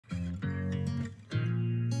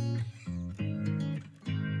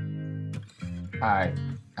Hi,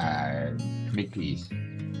 Mickey,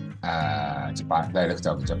 Japan, Director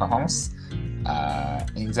of Japan Homes.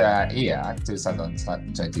 In the year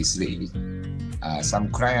 2023, some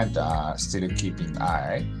clients are still keeping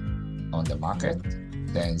eye on the market.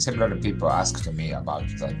 Then several people asked me about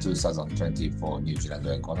the 2024 New Zealand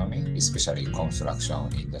economy, especially construction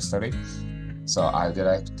industry. So I'd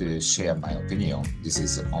like to share my opinion. This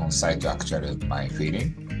is on-site actually my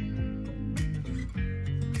feeling.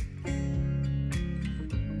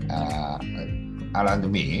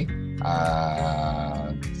 Around me,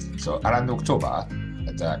 so around October,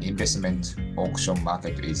 the investment auction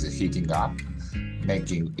market is heating up,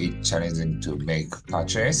 making it challenging to make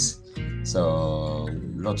purchase. So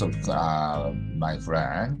lots of my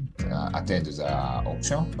friends attended the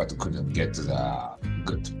auction, but couldn't get the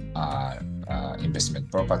good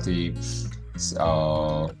investment property.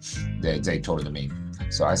 So they told me.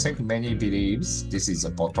 So I think many believes this is a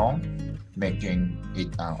bottom, making it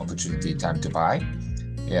an opportunity time to buy.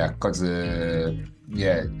 Yeah, because we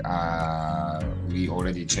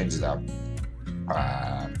already changed the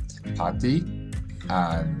party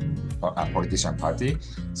and politician party.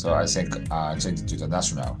 So I think change it to the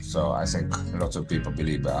national. So I think lots of people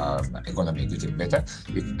believe economy getting better.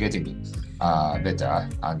 It's getting better,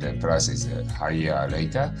 and the price is higher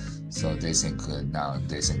later. So they think the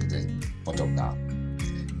bottom now.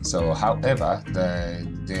 So, however,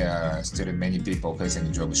 there are still many people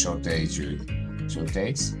facing job shortage.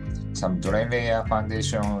 Some drain layer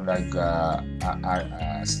foundation, like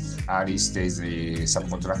early stage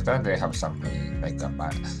subcontractor, they have some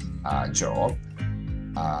job,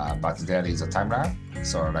 but there is a timeline.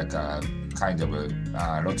 So, like kind of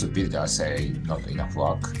lots of builders say not enough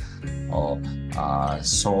work, or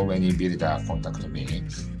so many builders contact me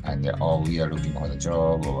and we are looking for a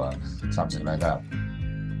job or something like that.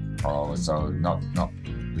 So not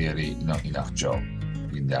really not enough job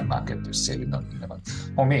in the market to sell. Not enough.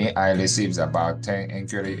 For me, I receive about 10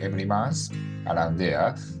 inquiry every month around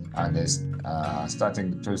there, and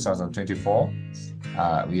starting 2024,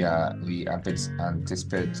 we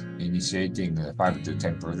anticipate initiating 5 to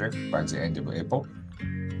 10 projects by the end of April,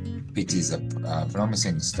 which is a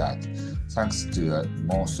promising start thanks to a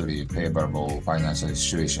mostly favorable financial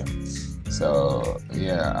situation. So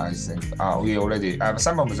yeah, I think we already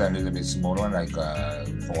some of them a little bit smaller, like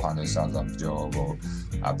 400,000 job or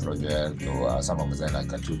a project, or some of them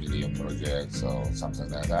like a 2 million project, so something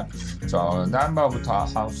like that. So number of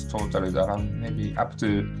house total is around maybe up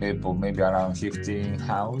to April, maybe around 15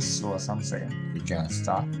 house or something we can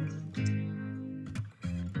start.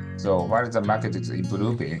 So while the market is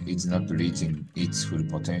improving, it's not reaching its full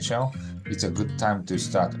potential. It's a good time to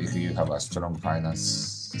start if you have a strong financial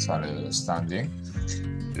standing.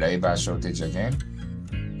 Labor shortage again.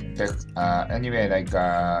 Anyway,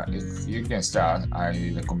 if you can start,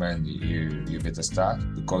 I recommend you better start,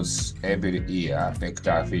 because every year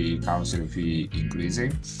vector fee, council fee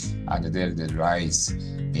increasing, and there's the rise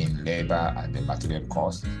in labor and the material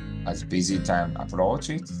cost. As busy time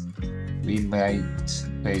approaches, we might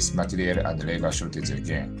face material and labor shortage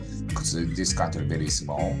again, because this country is very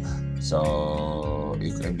small. So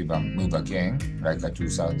if everyone move again, like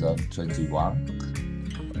 2021,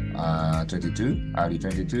 22, early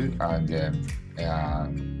 22, and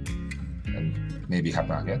maybe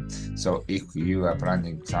happen again. So if you are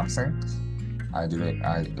planning something, I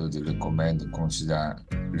would recommend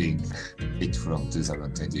considering it from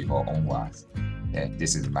 2024 onwards. Yeah,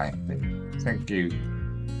 this is my opinion. Thank you.